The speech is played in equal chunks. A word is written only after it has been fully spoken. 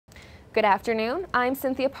Good afternoon, I'm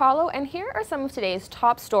Cynthia Paulo, and here are some of today's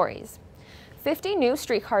top stories. 50 new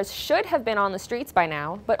streetcars should have been on the streets by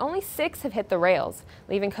now, but only 6 have hit the rails,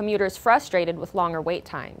 leaving commuters frustrated with longer wait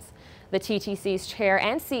times. The TTC's chair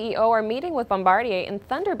and CEO are meeting with Bombardier in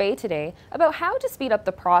Thunder Bay today about how to speed up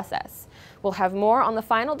the process. We'll have more on the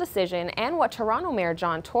final decision and what Toronto Mayor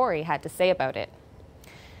John Tory had to say about it.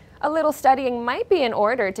 A little studying might be in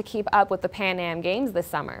order to keep up with the Pan Am Games this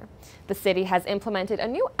summer. The city has implemented a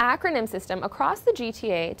new acronym system across the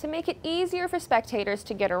GTA to make it easier for spectators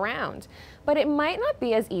to get around, but it might not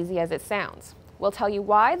be as easy as it sounds. We'll tell you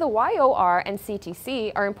why the YOR and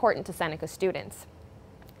CTC are important to Seneca students.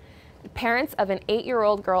 Parents of an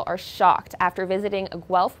 8-year-old girl are shocked after visiting a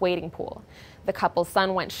Guelph wading pool. The couple's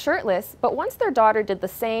son went shirtless, but once their daughter did the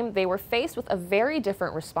same, they were faced with a very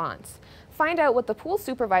different response. Find out what the pool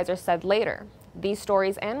supervisor said later. These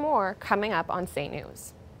stories and more coming up on Say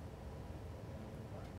News.